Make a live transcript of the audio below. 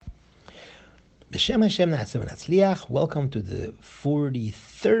B'Shem Hashem Na'aseh v'Natzliach. Welcome to the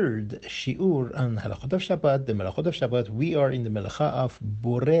 43rd Shi'ur on Hilchot Shabbat, the Melachot of Shabbat. We are in the Melacha of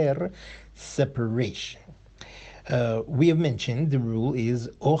Borer, separation. We have mentioned the rule is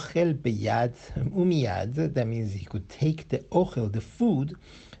Ochel beyad umiyad. That means he could take the ochel, the food,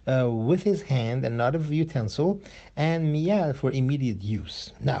 with his hand and not a utensil, and miyad for immediate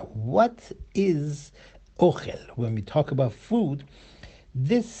use. Now, what is ochel? When we talk about food,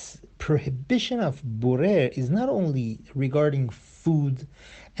 this prohibition of borer is not only regarding food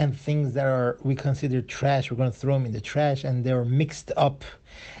and things that are we consider trash. We're going to throw them in the trash and they're mixed up,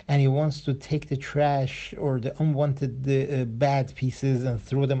 and he wants to take the trash or the unwanted bad pieces and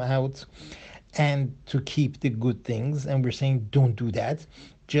throw them out, and to keep the good things. And we're saying don't do that,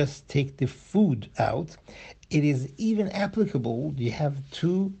 just take the food out. It is even applicable. You have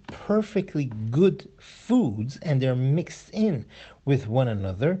two perfectly good foods and they're mixed in with one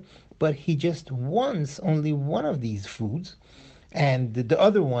another, but he just wants only one of these foods, and the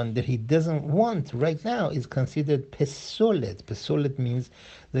other one that he doesn't want right now is considered pesolet. Pesolet means,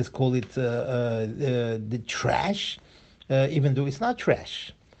 let's call it the trash, even though it's not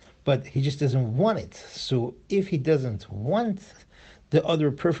trash, but he just doesn't want it. So if he doesn't want the other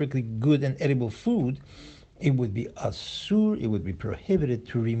perfectly good and edible food, it would be asur, it would be prohibited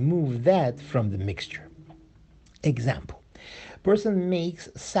to remove that from the mixture. Example, person makes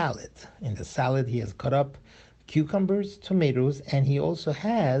salad. In the salad he has cut up cucumbers, tomatoes, and he also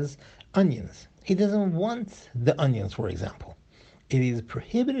has onions. He doesn't want the onions, for example. It is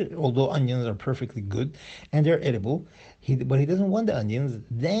prohibited, although onions are perfectly good and they're edible, but he doesn't want the onions.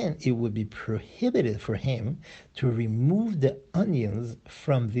 Then it would be prohibited for him to remove the onions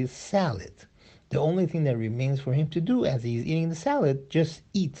from this salad. The only thing that remains for him to do as he's eating the salad, just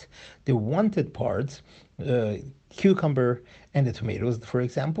eat the wanted parts, cucumber and the tomatoes, for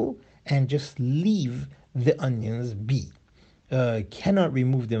example, and just leave the onions be. Cannot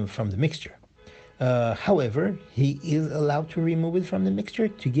remove them from the mixture. However, he is allowed to remove it from the mixture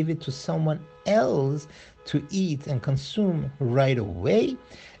to give it to someone else to eat and consume right away,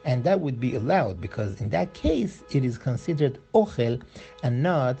 and that would be allowed because in that case it is considered ochel and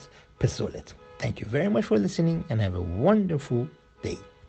not pesolet. Thank you very much for listening and have a wonderful day.